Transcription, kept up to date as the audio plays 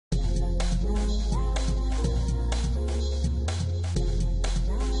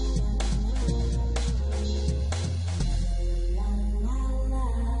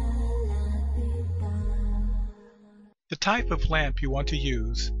type of lamp you want to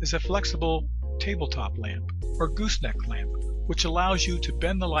use is a flexible tabletop lamp or gooseneck lamp, which allows you to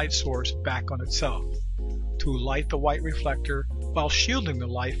bend the light source back on itself to light the white reflector while shielding the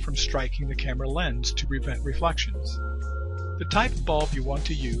light from striking the camera lens to prevent reflections. The type of bulb you want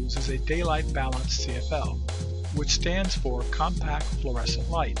to use is a daylight balanced CFL, which stands for compact fluorescent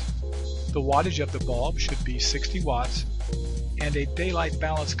light. The wattage of the bulb should be 60 watts and a daylight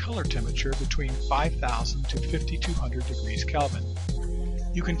balanced color temperature between 5000 to 5200 degrees Kelvin.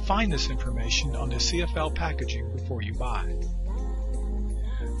 You can find this information on the CFL packaging before you buy.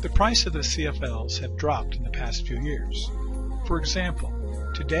 The price of the CFLs have dropped in the past few years. For example,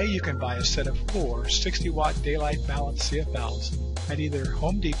 today you can buy a set of 4 60-watt daylight balanced CFLs at either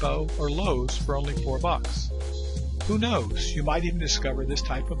Home Depot or Lowe's for only $4. Who knows, you might even discover this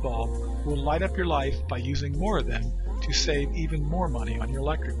type of bulb will light up your life by using more of them to save even more money on your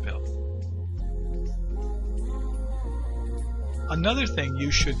electric bill. Another thing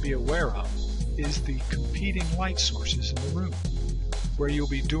you should be aware of is the competing light sources in the room where you'll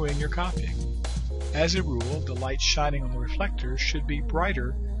be doing your copying. As a rule, the light shining on the reflector should be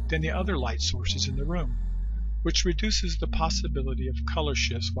brighter than the other light sources in the room, which reduces the possibility of color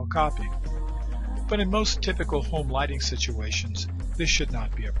shifts while copying. But in most typical home lighting situations, this should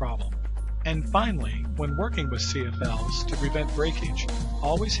not be a problem. And finally, when working with CFLs to prevent breakage,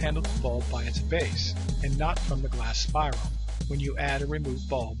 always handle the bulb by its base and not from the glass spiral when you add or remove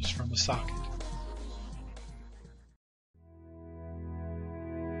bulbs from a socket.